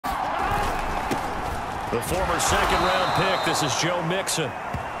The former second-round pick, this is Joe Mixon.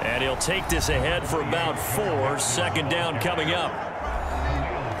 And he'll take this ahead for about 4. Second down coming up.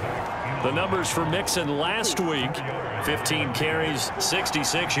 The numbers for Mixon last week, 15 carries,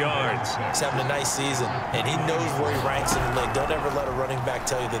 66 yards. He's having a nice season, and he knows where he ranks in the league. Don't ever let a running back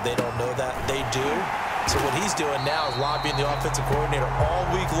tell you that they don't know that. They do. So what he's doing now is lobbying the offensive coordinator all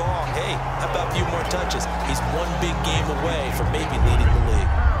week long. Hey, how about a few more touches? He's one big game away from maybe leading the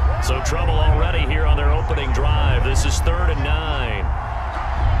league. So trouble already here on their opening drive. This is 3rd and 9.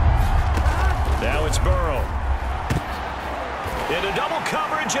 Now it's Burrow. Into double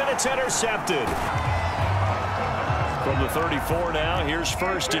coverage, and it's intercepted. From the 34 now, here's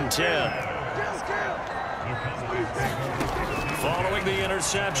 1st and 10. Following the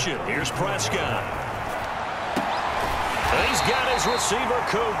interception, here's Prescott. And he's got his receiver,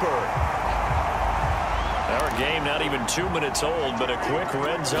 Cooper. Our game not even 2 minutes old, but a quick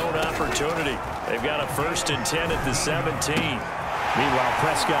red zone opportunity. They've got a 1st and 10 at the 17. Meanwhile,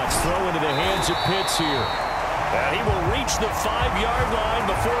 Prescott's throw into the hands of Pitts here. And he will reach the 5-yard line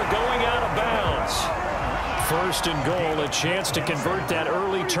before going out of bounds. 1st and goal, a chance to convert that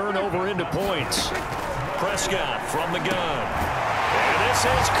early turnover into points. Prescott from the gun. And this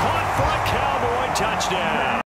is caught for a Cowboy touchdown.